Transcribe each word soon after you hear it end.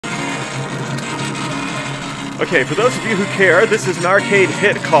Okay, for those of you who care, this is an arcade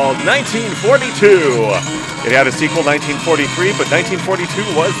hit called 1942. It had a sequel, 1943, but 1942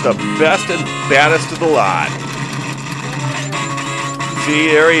 was the best and baddest of the lot.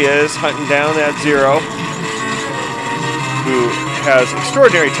 See, there he is, hunting down that Zero, who has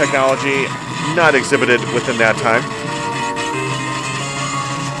extraordinary technology not exhibited within that time.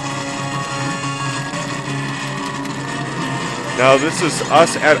 Now, this is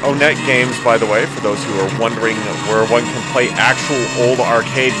us at Onet Games, by the way, for those who are wondering where one can play actual old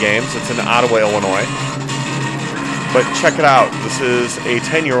arcade games. It's in Ottawa, Illinois. But check it out. This is a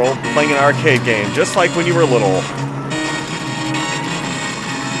 10-year-old playing an arcade game, just like when you were little.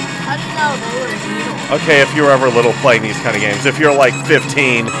 How do you know they were little? Okay, if you were ever little playing these kind of games. If you're like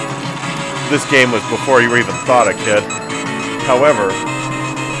 15, this game was before you were even thought a kid. However,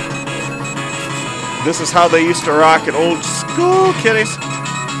 this is how they used to rock at old school, kiddies.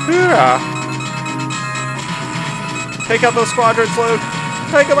 Hoorah! Take out those squadrons, Luke.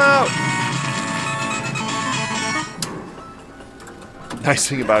 Take them out. Nice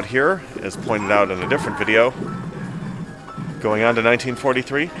thing about here, as pointed out in a different video, going on to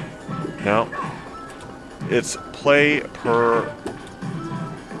 1943. No, it's play per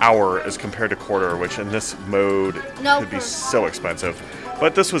hour as compared to quarter, which in this mode could be so expensive.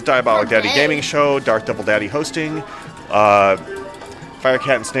 But this was Diabolic Daddy Gaming Show, Dark Devil Daddy hosting,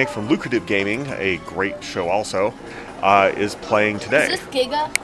 Firecat and Snake from Lucrative Gaming, a great show also, is playing today. Is this Giga?